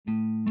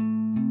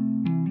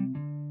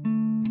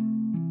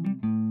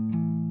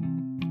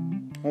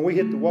When we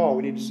hit the wall,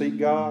 we need to seek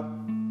God,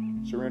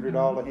 surrender it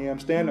all to Him,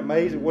 stand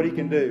amazed at what He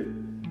can do,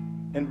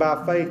 and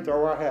by faith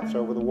throw our hats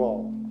over the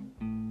wall.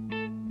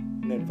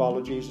 And then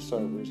follow Jesus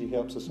over as He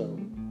helps us over.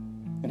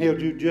 And He'll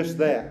do just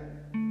that.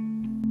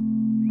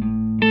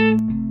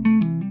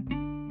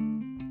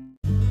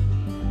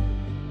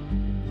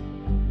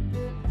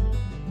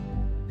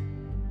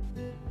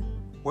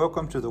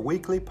 Welcome to the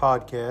weekly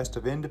podcast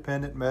of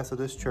Independent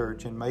Methodist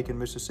Church in Macon,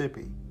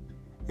 Mississippi.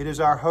 It is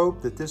our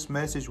hope that this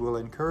message will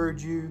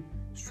encourage you,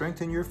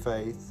 strengthen your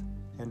faith,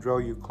 and draw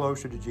you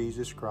closer to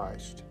Jesus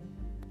Christ.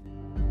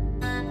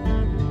 The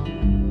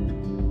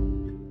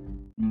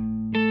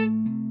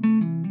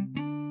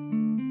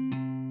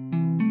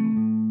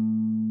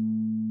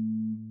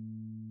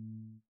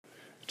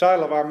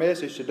title of our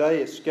message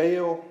today is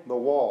Scale the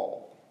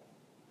Wall.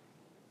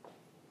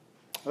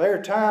 There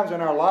are times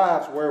in our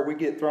lives where we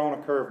get thrown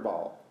a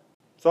curveball.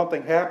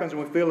 Something happens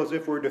and we feel as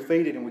if we're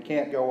defeated and we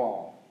can't go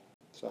on.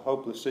 It's a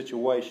hopeless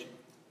situation.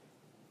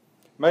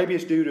 Maybe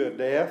it's due to a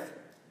death.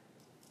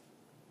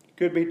 It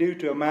could be due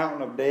to a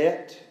mountain of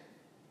debt.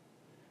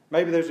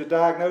 Maybe there's a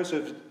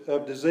diagnosis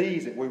of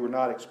disease that we were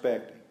not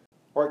expecting.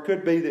 Or it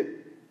could be that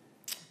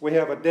we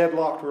have a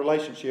deadlocked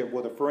relationship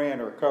with a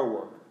friend or a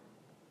coworker.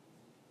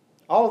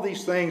 All of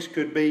these things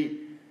could be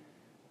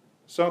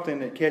something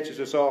that catches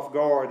us off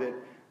guard,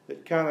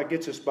 that kind of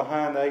gets us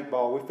behind the eight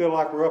ball. We feel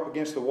like we're up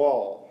against the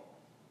wall.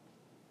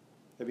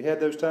 Have you had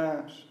those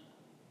times?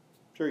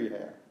 Sure you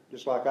have,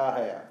 just like I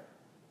have.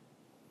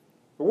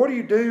 But what do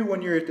you do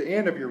when you're at the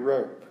end of your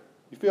rope?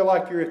 You feel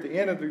like you're at the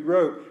end of the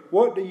rope.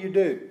 What do you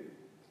do?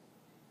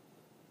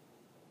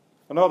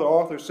 Another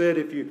author said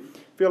if you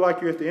feel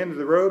like you're at the end of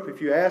the rope,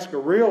 if you ask a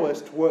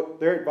realist what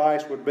their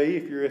advice would be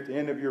if you're at the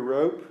end of your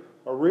rope,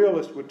 a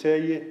realist would tell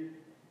you,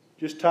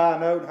 just tie a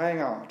knot and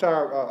hang on. Tie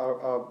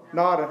a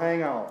knot and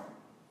hang on.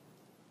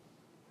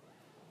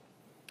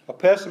 A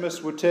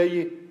pessimist would tell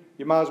you,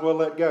 you might as well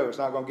let go. It's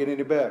not going to get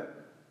any better.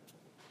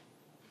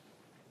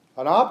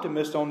 An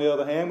optimist, on the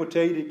other hand, would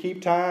tell you to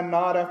keep tying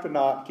knot after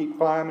knot, keep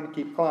climbing and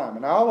keep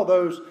climbing. Now, all of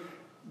those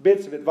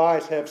bits of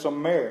advice have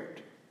some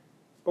merit.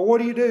 But what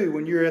do you do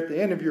when you're at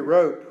the end of your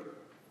rope,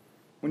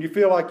 when you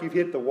feel like you've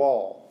hit the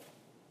wall?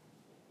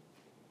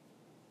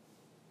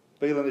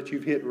 Feeling that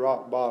you've hit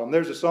rock bottom.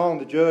 There's a song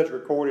the Judge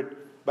recorded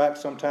back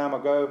some time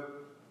ago.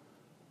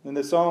 And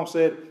the song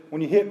said,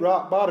 when you hit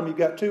rock bottom, you've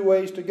got two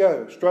ways to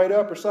go, straight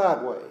up or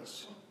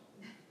sideways.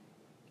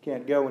 You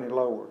can't go any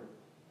lower.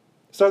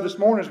 So this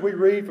morning as we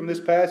read from this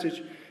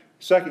passage,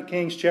 2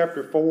 Kings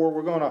chapter 4,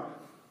 we're going to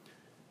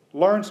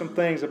learn some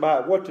things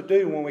about what to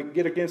do when we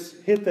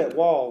hit that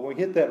wall, when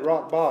we hit that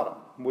rock bottom.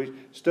 We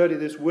study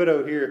this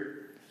widow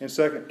here in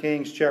 2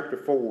 Kings chapter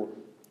 4.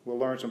 We'll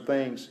learn some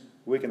things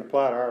we can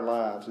apply to our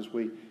lives as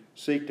we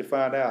seek to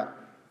find out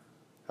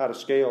how to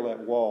scale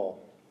that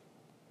wall.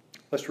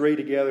 Let's read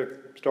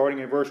together, starting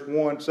in verse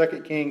 1,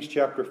 2 Kings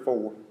chapter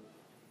 4.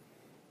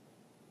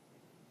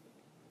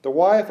 The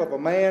wife of a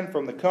man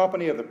from the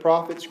company of the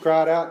prophets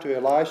cried out to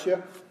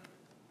Elisha,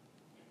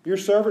 "Your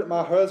servant,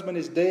 my husband,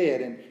 is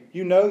dead, and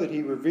you know that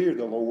he revered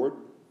the Lord.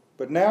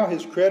 But now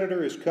his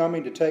creditor is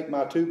coming to take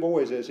my two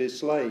boys as his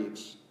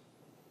slaves."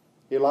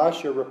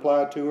 Elisha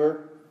replied to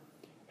her,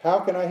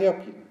 "How can I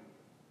help you?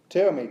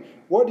 Tell me,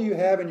 what do you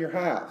have in your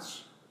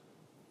house?"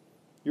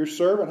 "Your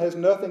servant has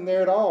nothing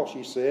there at all,"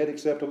 she said,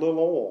 "except a little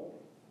oil."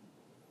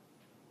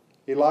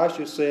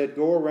 Elisha said,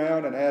 "Go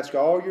around and ask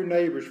all your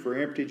neighbors for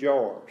empty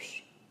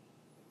jars.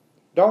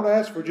 Don't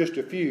ask for just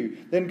a few.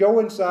 Then go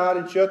inside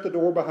and shut the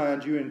door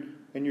behind you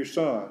and your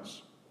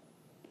sons.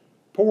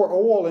 Pour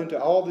oil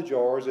into all the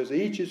jars. As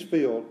each is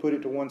filled, put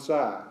it to one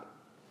side."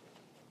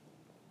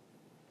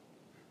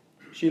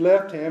 She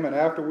left him and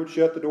afterward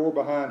shut the door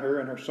behind her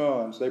and her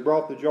sons. They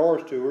brought the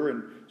jars to her,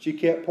 and she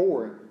kept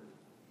pouring.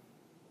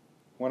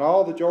 When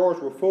all the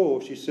jars were full,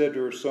 she said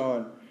to her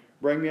son,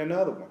 "Bring me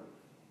another one."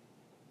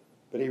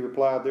 But he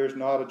replied, "There's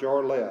not a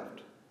jar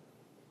left."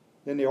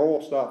 Then the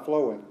oil stopped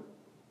flowing.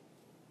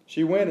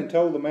 She went and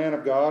told the man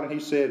of God, and he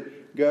said,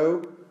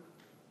 "Go,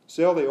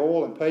 sell the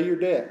oil and pay your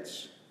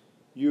debts.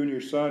 You and your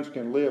sons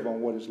can live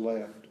on what is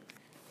left."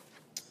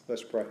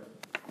 Let's pray.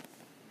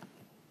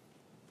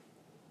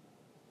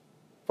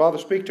 Father,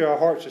 speak to our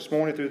hearts this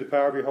morning through the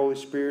power of your Holy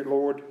Spirit,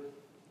 Lord.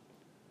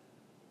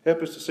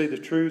 Help us to see the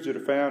truths that are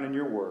found in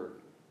your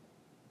word.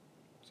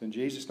 It's in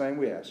Jesus' name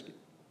we ask it.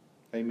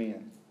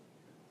 Amen.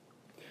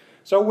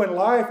 So when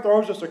life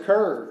throws us a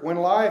curve, when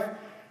life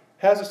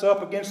has us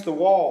up against the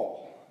wall,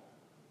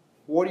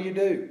 what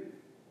do?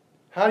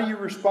 How do you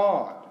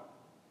respond?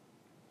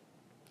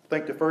 I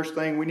think the first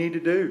thing we need to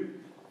do,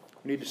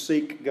 we need to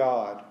seek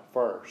God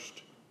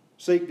first.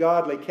 Seek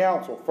godly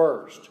counsel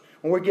first.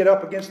 When we get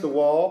up against the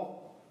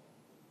wall,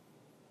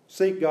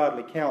 seek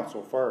godly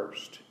counsel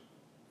first.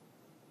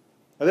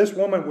 Now, this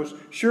woman was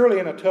surely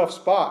in a tough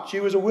spot. She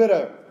was a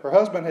widow. Her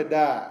husband had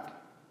died.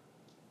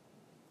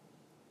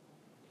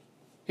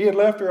 He had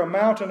left her a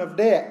mountain of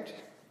debt.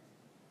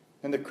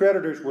 And the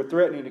creditors were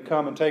threatening to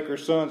come and take her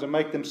sons and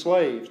make them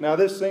slaves. Now,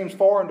 this seems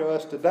foreign to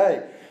us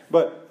today,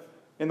 but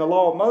in the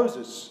law of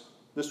Moses,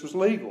 this was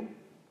legal.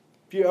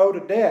 If you owed a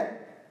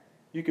debt,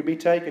 you could be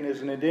taken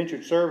as an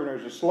indentured servant or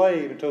as a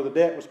slave until the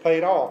debt was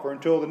paid off or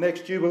until the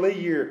next Jubilee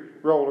year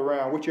rolled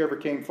around, whichever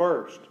came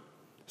first.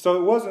 So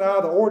it wasn't out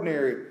of the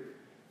ordinary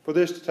for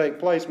this to take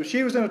place. But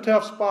she was in a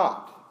tough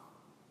spot.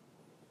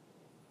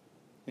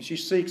 And she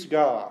seeks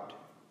God.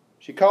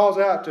 She calls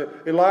out to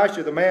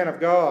Elisha, the man of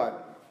God.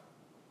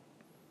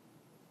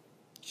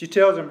 She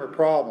tells him her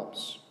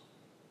problems.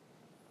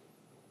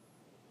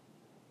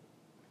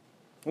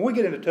 When we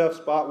get in a tough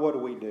spot, what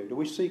do? Do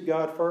we seek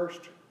God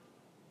first?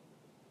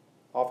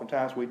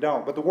 Oftentimes we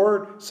don't. But the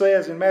Word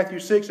says in Matthew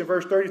 6 and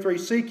verse 33,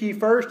 "Seek ye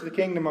first the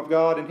kingdom of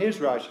God and His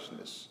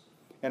righteousness,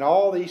 and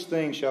all these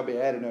things shall be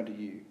added unto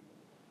you."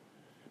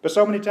 But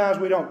so many times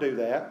we don't do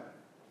that.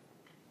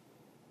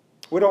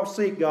 We don't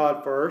seek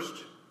God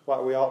first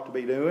like we ought to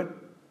be doing.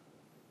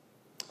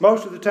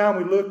 Most of the time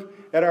we look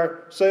at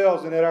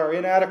ourselves and at our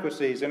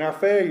inadequacies and our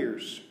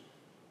failures,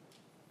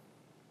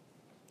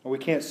 and we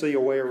can't see a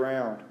way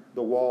around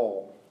the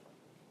wall.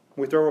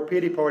 We throw a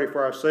pity party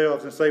for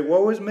ourselves and say,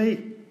 "Woe is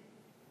me."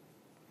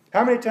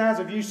 How many times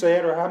have you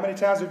said, or how many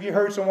times have you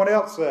heard someone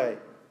else say,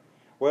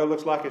 "Well, it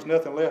looks like there's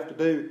nothing left to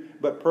do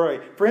but pray"?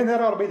 Friend, that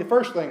ought to be the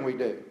first thing we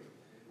do.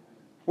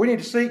 We need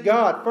to seek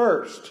God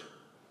first.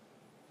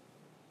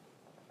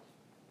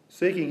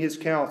 Seeking His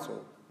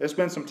counsel. There's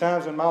been some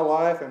times in my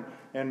life and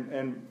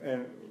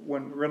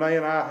when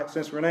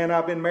since Renee and I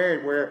have been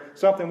married, where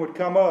something would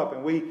come up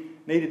and we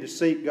needed to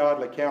seek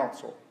godly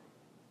counsel.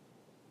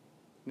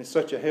 And it's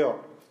such a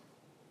help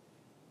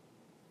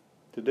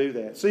to do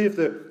that. See, if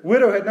the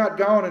widow had not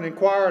gone and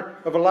inquired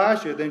of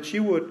Elisha, then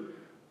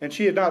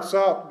she had not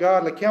sought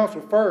godly counsel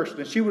first,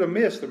 then she would have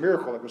missed the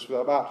miracle that was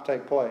about to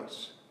take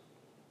place.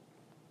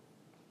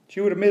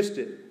 She would have missed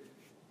it.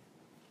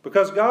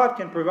 Because God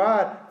can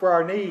provide for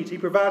our needs. He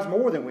provides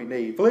more than we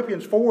need.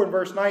 Philippians 4 and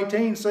verse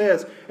 19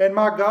 says, "And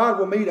my God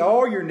will meet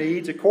all your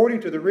needs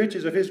according to the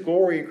riches of His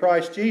glory in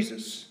Christ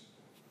Jesus."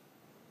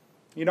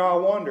 You know, I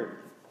wonder,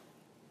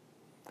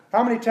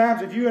 how many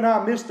times have you and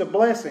I missed a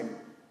blessing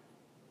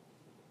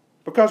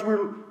because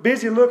we're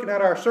busy looking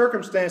at our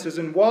circumstances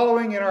and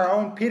wallowing in our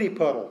own pity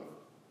puddle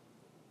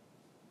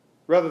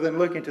rather than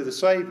looking to the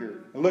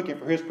Savior and looking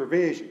for His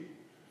provision?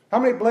 How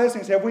many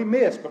blessings have we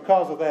missed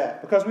because of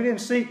that? Because we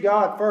didn't seek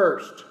God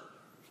first.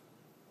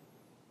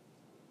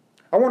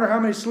 I wonder how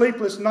many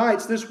sleepless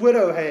nights this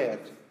widow had,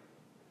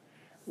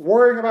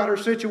 worrying about her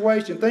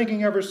situation,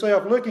 thinking of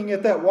herself, looking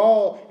at that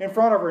wall in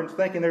front of her and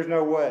thinking there's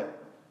no way.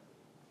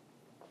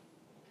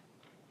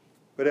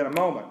 But in a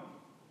moment,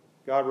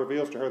 God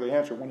reveals to her the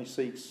answer when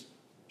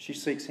she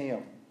seeks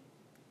Him.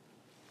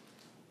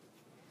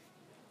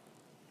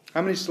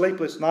 How many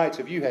sleepless nights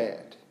have you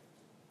had?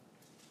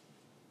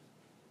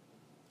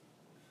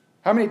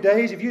 How many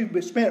days have you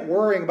spent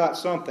worrying about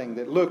something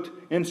that looked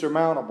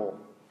insurmountable?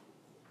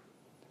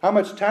 How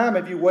much time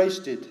have you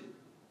wasted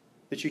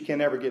that you can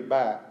never get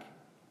back?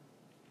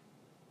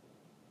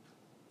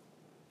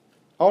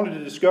 Only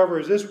to discover,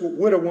 as this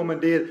widow woman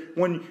did,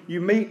 when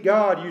you meet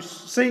God, you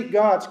seek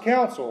God's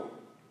counsel,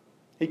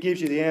 He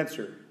gives you the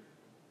answer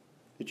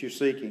that you're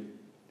seeking.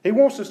 He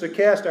wants us to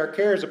cast our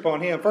cares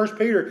upon Him. 1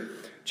 Peter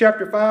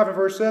chapter 5 and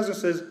verse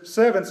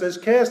 7 says,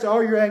 "Cast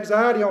all your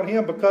anxiety on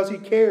Him because He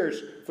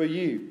cares for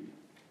you."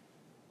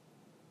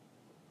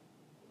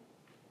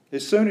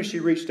 As soon as she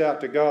reached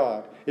out to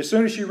God, as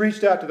soon as she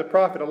reached out to the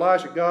prophet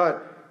Elisha, God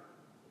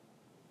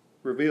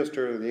reveals to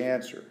her the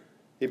answer.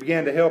 He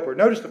began to help her.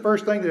 Notice the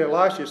first thing that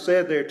Elisha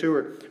said there to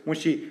her when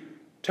she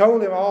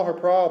told him all her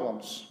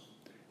problems.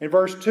 In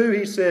verse 2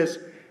 he says,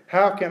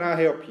 "How can I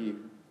help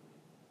you?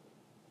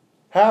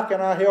 How can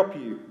I help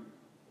you?"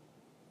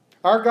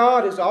 Our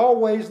God is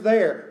always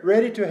there,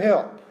 ready to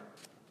help.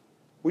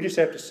 We just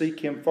have to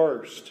seek Him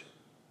first.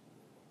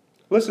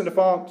 Listen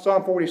to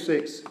Psalm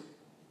 46.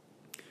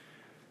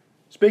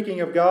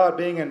 Speaking of God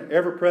being an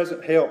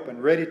ever-present help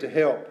and ready to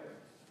help,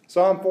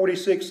 Psalm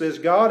 46 says,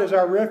 "God is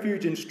our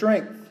refuge and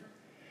strength,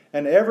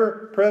 an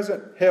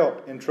ever-present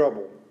help in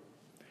trouble.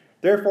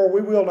 Therefore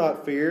we will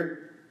not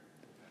fear,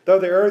 though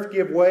the earth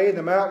give way and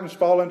the mountains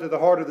fall into the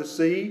heart of the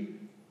sea,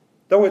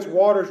 though its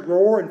waters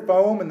roar and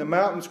foam and the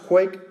mountains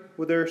quake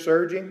with their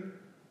surging."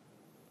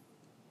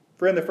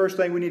 Friend, the first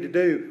thing we need to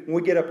do when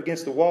we get up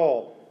against the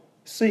wall,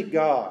 seek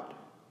God.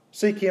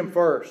 Seek Him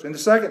first. And the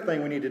second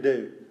thing we need to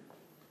do,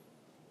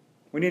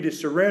 we need to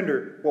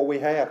surrender what we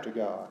have to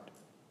God.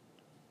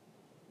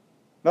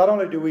 Not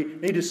only do we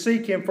need to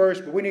seek Him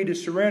first, but we need to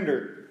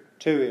surrender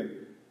to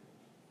Him.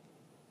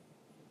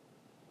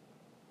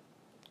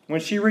 When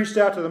she reached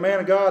out to the man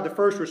of God, the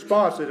first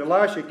response that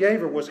Elisha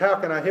gave her was, "How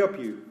can I help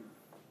you?"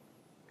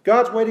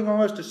 God's waiting on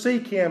us to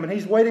seek Him, and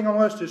He's waiting on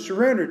us to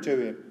surrender to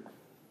Him.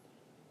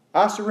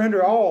 I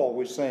surrender all,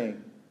 we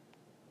sing.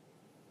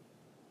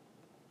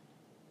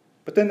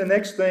 But then the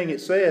next thing it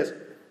says,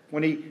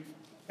 when he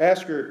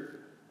asked her,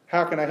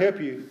 "How can I help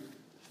you?"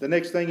 the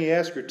next thing he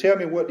asked her, "Tell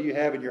me, what do you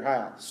have in your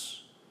house?"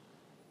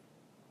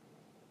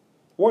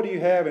 What do you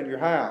have in your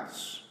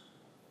house?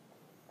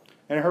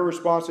 And her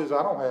response is,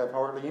 "I don't have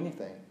hardly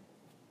anything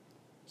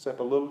except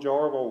a little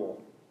jar of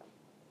oil."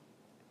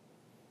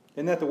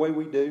 Isn't that the way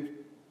we do?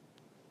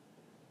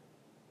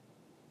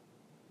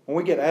 when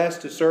we get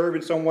asked to serve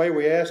in some way,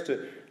 we ask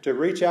to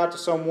reach out to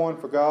someone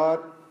for God.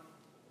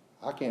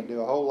 I can't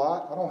do a whole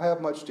lot. I don't have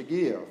much to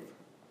give.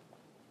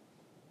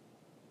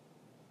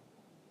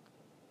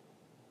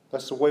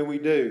 That's the way we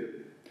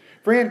do.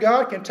 Friend,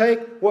 God can take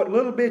what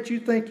little bit you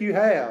think you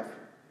have.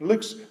 It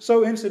looks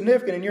so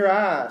insignificant in your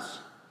eyes.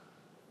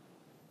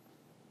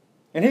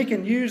 And He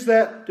can use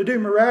that to do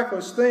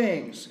miraculous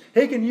things.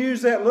 He can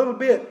use that little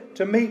bit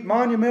to meet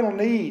monumental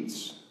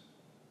needs.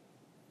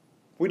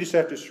 We just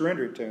have to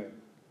surrender it to Him.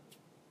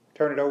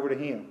 Turn it over to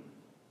Him.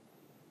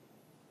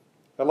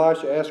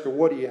 Elisha asked her,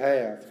 what do you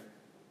have?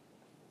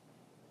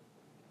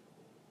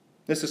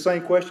 It's the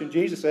same question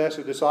Jesus asked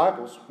the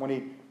disciples when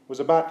He was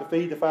about to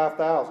feed the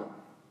 5,000.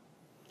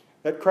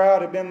 That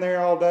crowd had been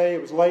there all day.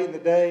 It was late in the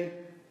day.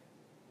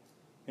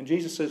 And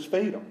Jesus says,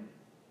 feed them.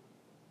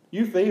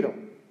 You feed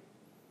them.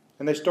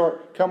 And they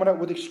start coming up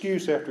with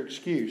excuse after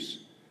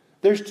excuse.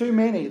 There's too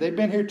many. They've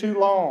been here too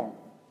long.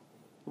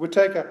 It would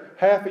take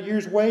half a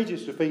year's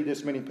wages to feed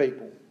this many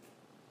people.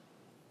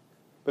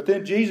 But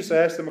then Jesus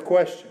asked them a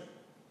question.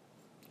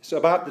 It's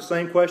about the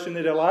same question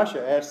that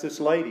Elisha asked this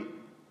lady.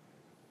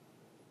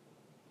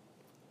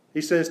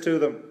 He says to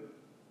them,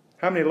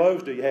 how many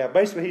loaves do you have?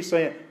 Basically, he's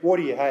saying, what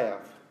do you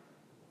have?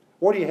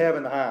 What do you have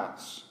in the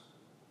house?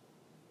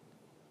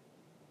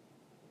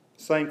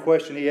 Same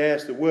question he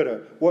asked the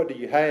widow, what do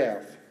you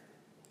have?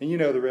 And you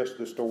know the rest of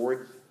the story.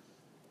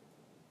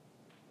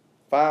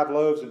 5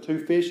 loaves and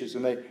 2 fishes,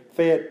 and they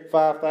fed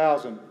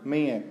 5,000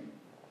 men.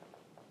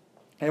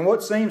 And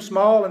what seemed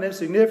small and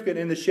insignificant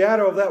in the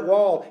shadow of that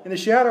wall, in the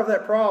shadow of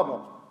that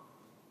problem,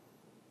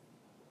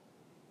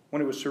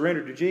 when it was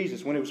surrendered to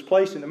Jesus, when it was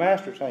placed in the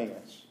Master's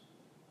hands,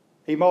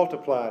 He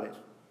multiplied it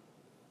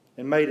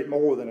and made it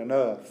more than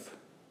enough.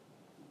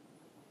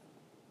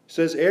 It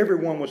says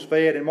everyone was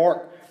fed.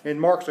 In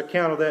Mark's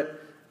account of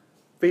that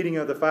feeding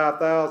of the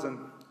 5,000,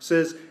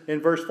 says in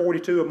verse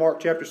 42 of Mark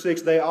chapter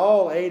 6, they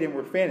all ate and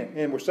were finished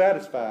and were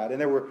satisfied. And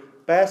there were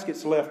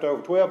baskets left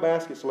over, 12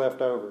 baskets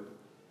left over.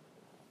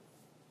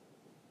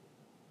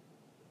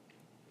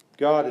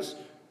 God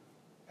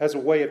has a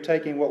way of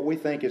taking what we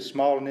think is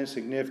small and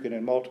insignificant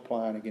and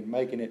multiplying it and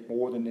making it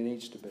more than it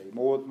needs to be,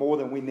 more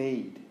than we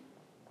need.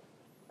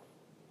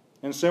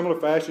 In similar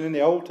fashion, in the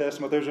Old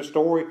Testament, there's a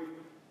story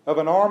of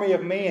an army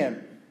of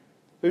men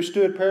who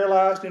stood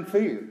paralyzed in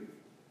fear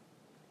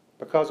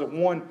because of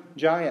one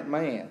giant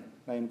man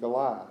named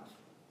Goliath.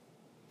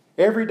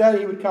 Every day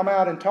he would come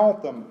out and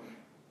taunt them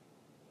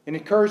and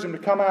encourage them to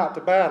come out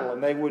to battle,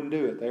 and they wouldn't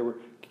do it. They were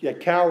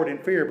cowered in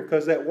fear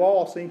because that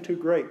wall seemed too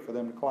great for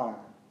them to climb.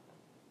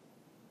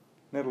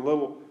 And then a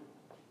little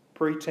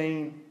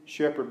preteen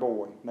shepherd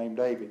boy named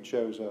David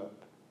shows up.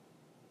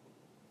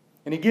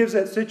 And he gives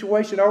that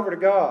situation over to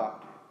God.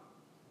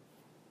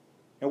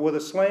 And with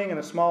a sling and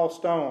a small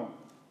stone,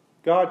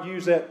 God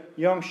used that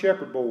young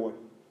shepherd boy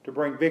to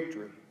bring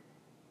victory.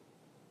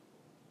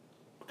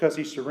 Because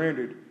he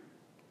surrendered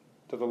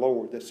to the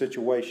Lord, that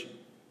situation.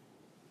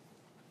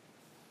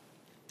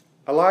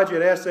 Elijah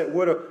had asked that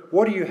widow,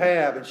 what do you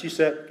have? And she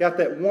said, got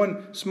that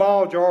one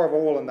small jar of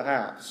oil in the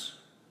house.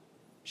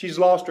 She's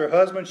lost her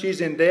husband,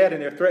 she's in debt,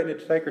 and they're threatening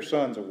to take her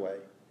sons away.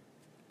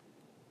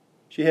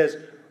 She has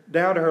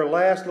down to her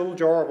last little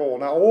jar of oil.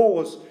 Now, oil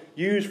was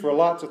used for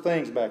lots of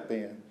things back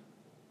then.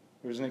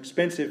 It was an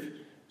expensive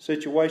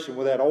situation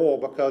with that oil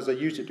because they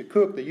used it to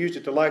cook, they used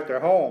it to light their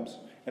homes.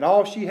 And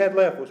all she had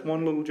left was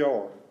one little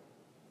jar.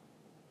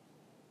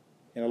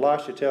 And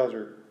Elisha tells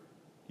her,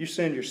 you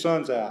send your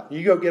sons out.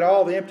 You go get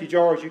all the empty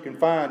jars you can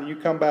find, and you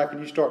come back and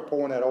you start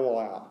pouring that oil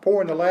out.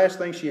 Pouring the last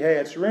thing she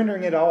had,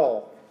 surrendering it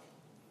all.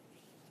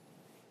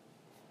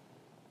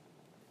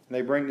 And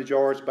they bring the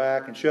jars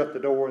back and shut the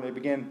door, and they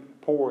begin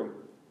pouring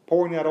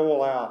that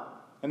oil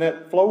out. And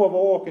that flow of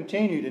oil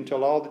continued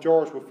until all the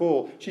jars were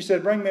full. She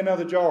said, bring me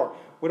another jar.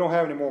 We don't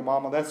have any more,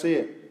 Mama. That's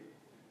it.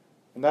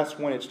 And that's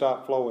when it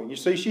stopped flowing. You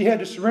see, she had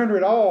to surrender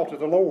it all to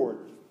the Lord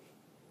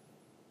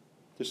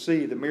to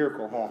see the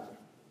miracle happen.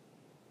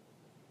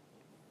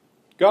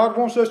 God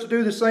wants us to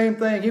do the same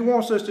thing. He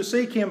wants us to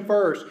seek Him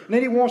first. And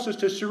then He wants us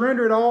to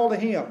surrender it all to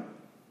Him.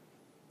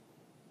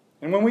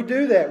 And when we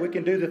do that, we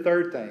can do the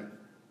third thing.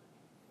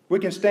 We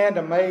can stand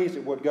amazed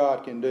at what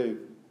God can do.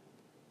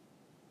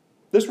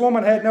 This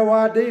woman had no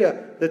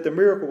idea that the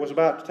miracle was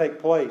about to take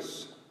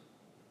place.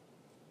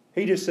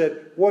 He just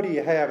said, what do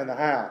you have in the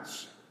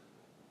house?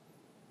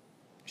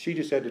 She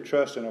just had to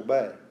trust and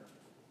obey.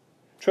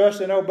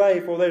 Trust and obey,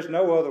 for there's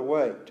no other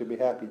way to be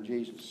happy in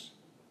Jesus,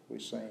 we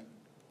sing.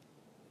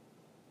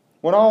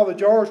 When all the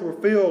jars were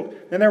filled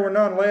and there were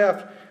none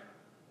left,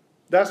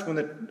 that's when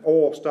the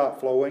oil stopped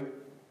flowing.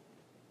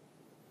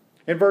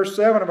 In verse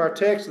 7 of our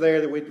text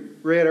there that we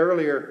read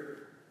earlier,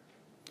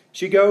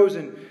 she goes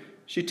and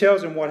she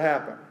tells him what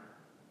happened.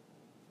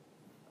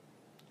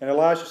 And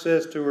Elisha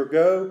says to her,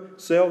 go,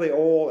 sell the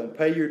oil and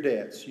pay your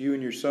debts. You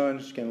and your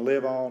sons can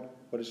live on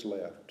what is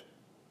left.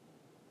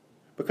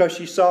 Because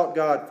she sought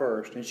God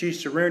first and she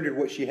surrendered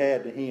what she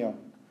had to Him.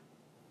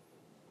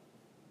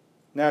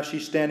 Now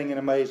she's standing in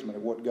amazement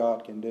at what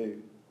God can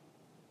do.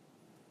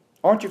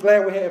 Aren't you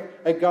glad we have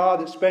a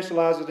God that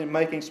specializes in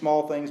making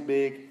small things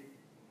big?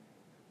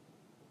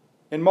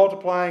 In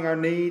multiplying our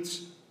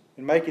needs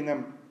and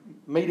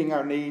meeting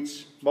our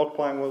needs,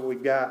 multiplying what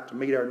we've got to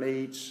meet our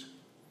needs.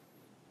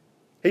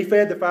 He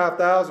fed the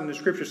 5,000. The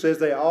Scripture says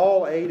they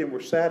all ate and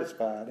were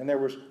satisfied, and there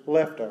was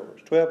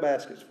leftovers, 12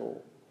 baskets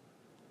full.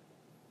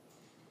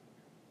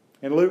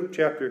 In Luke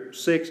chapter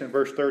 6 and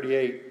verse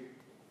 38,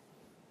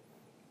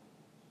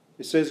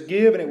 it says,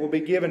 "Give, and it will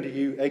be given to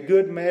you. A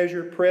good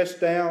measure, pressed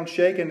down,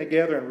 shaken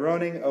together, and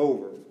running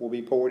over, will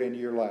be poured into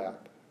your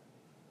lap."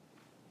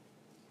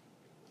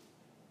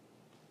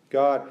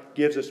 God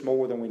gives us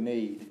more than we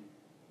need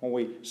when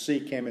we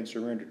seek Him and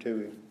surrender to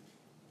Him.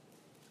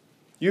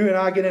 You and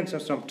I get into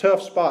some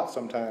tough spots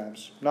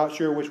sometimes, not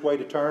sure which way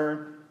to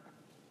turn.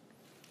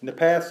 And the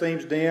path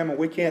seems dim and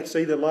we can't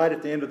see the light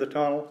at the end of the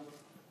tunnel.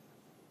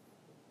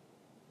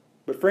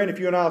 But friend, if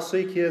you and I will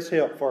seek His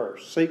help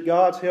first, seek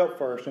God's help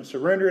first, and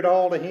surrender it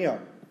all to Him,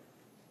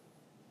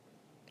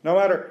 no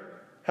matter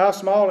how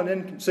small and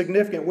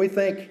insignificant we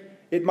think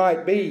it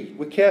might be,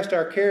 we cast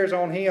our cares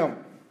on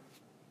Him.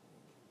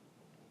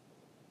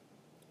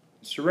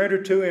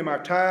 Surrender to Him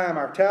our time,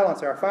 our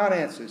talents, our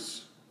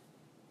finances.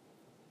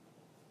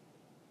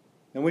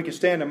 And we can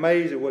stand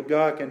amazed at what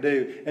God can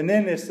do. And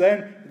then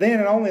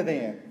and only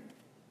then,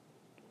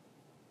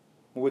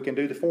 we can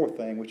do the fourth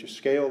thing, which is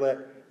scale that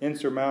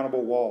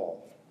insurmountable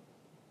wall.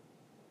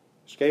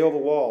 Scale the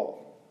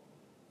wall.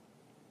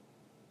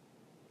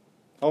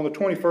 On the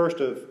 21st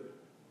of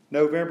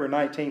November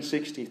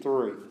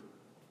 1963,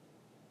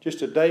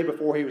 just a day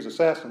before he was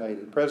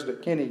assassinated,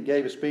 President Kennedy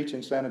gave a speech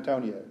in San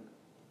Antonio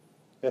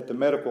at the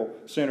medical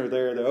center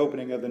there, the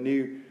opening of the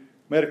new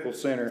medical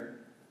center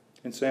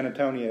in San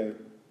Antonio.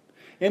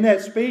 In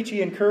that speech,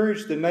 he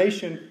encouraged the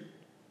nation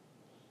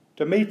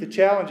to meet the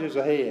challenges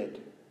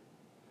ahead.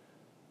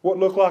 What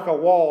looked like a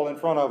wall in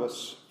front of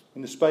us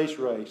in the space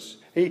race.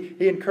 He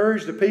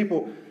encouraged the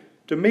people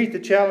to meet the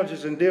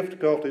challenges and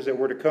difficulties that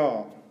were to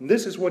come. And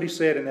this is what he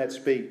said in that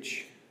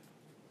speech.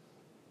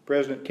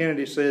 President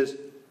Kennedy says,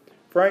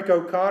 "Frank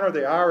O'Connor,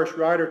 the Irish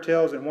writer,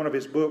 tells in one of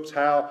his books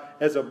how,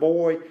 as a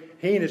boy,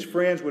 he and his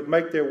friends would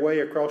make their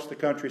way across the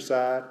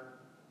countryside.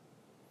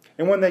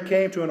 And when they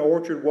came to an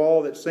orchard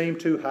wall that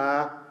seemed too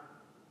high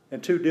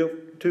and too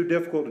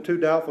difficult and too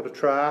doubtful to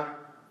try,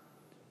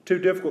 too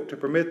difficult to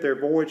permit their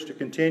voyage to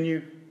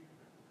continue,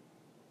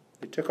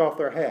 they took off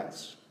their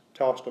hats,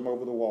 tossed them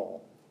over the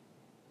wall.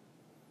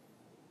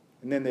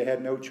 And then they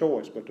had no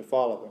choice but to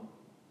follow them."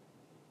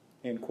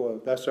 End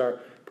quote. That's our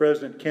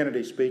President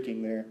Kennedy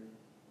speaking there.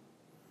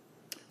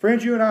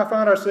 Friends, you and I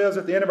find ourselves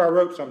at the end of our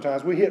rope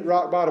sometimes. We hit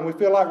rock bottom. We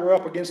feel like we're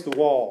up against the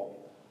wall.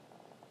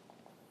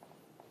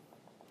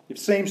 It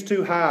seems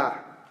too high.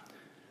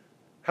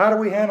 How do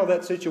we handle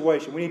that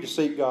situation? We need to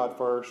seek God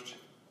first.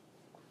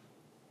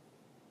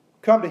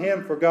 Come to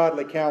Him for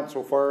godly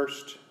counsel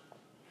first.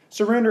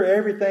 Surrender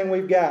everything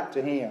we've got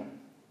to Him.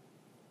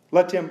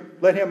 Let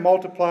Him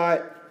multiply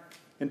it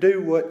and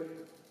do what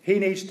He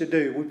needs to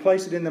do. We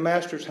place it in the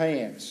Master's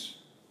hands.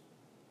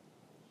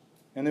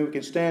 And then we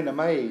can stand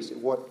amazed at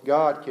what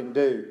God can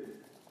do.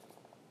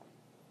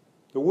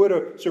 The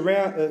widow,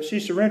 she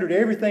surrendered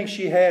everything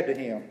she had to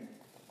Him.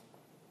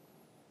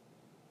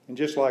 And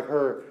just like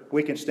her,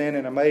 we can stand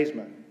in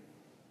amazement.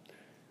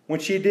 When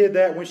she did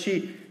that, when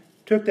she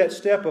took that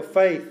step of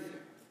faith,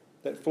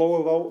 that flow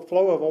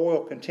of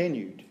oil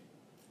continued.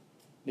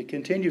 It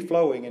continued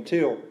flowing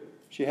until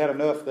she had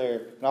enough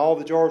there, and all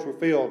the jars were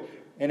filled,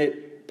 and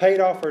it paid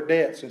off her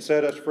debts and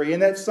set us free. In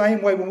that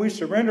same way, when we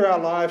surrender our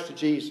lives to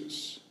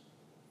Jesus,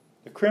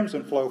 the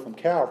crimson flow from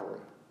Calvary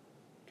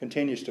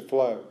continues to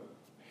flow.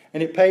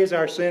 And it pays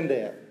our sin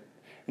debt.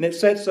 And it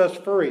sets us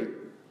free.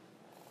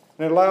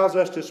 And it allows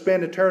us to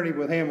spend eternity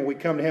with Him when we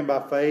come to Him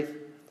by faith,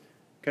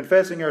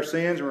 confessing our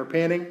sins and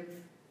repenting.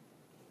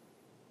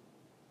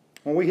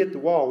 When we hit the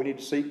wall, we need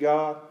to seek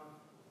God,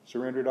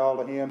 surrender it all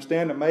to Him,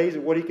 stand amazed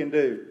at what He can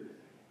do,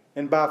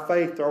 and by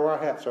faith throw our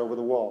hats over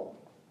the wall.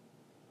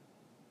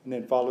 And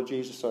then follow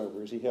Jesus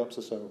over as He helps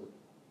us over.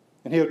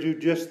 And He'll do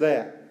just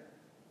that.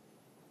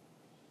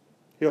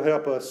 He'll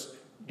help us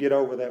get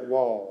over that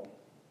wall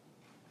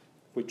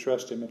if we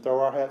trust Him and throw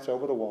our hats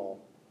over the wall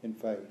in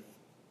faith.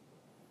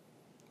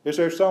 Is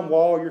there some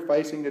wall you're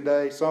facing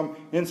today, some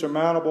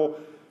insurmountable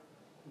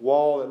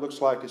wall that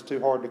looks like it's too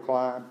hard to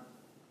climb?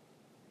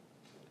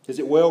 Is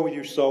it well with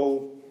your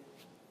soul?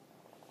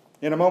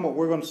 In a moment,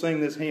 we're going to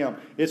sing this hymn,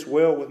 "It's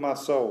Well With My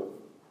Soul."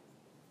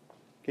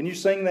 Can you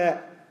sing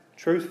that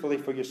truthfully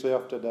for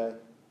yourself today?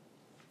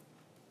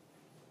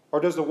 Or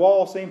does the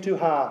wall seem too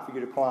high for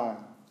you to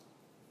climb?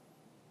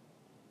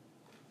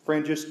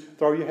 Friend, just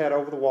throw your hat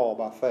over the wall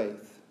by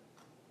faith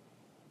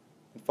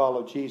and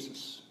follow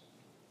Jesus.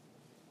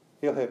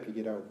 He'll help you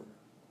get over it.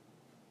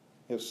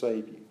 He'll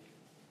save you.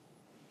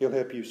 He'll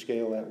help you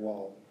scale that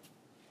wall.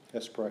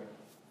 Let's pray.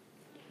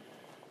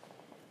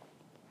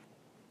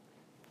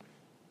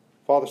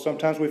 Father,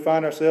 sometimes we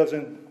find ourselves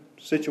in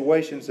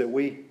situations that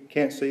we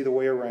can't see the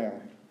way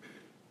around.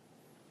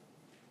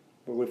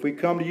 But if we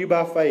come to You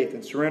by faith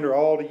and surrender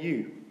all to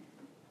You,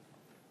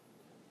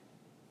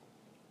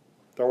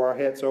 our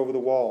hats over the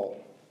wall.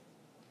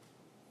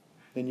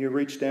 Then you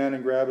reach down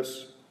and grab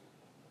us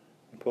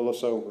and pull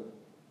us over.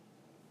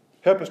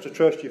 Help us to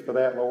trust you for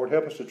that, Lord.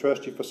 Help us to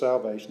trust you for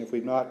salvation. If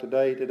we've not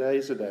today, today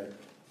is the day.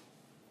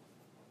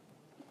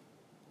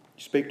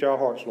 Speak to our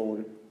hearts,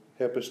 Lord.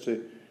 Help us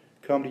to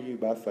come to you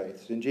by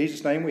faith. In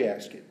Jesus' name we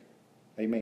ask it.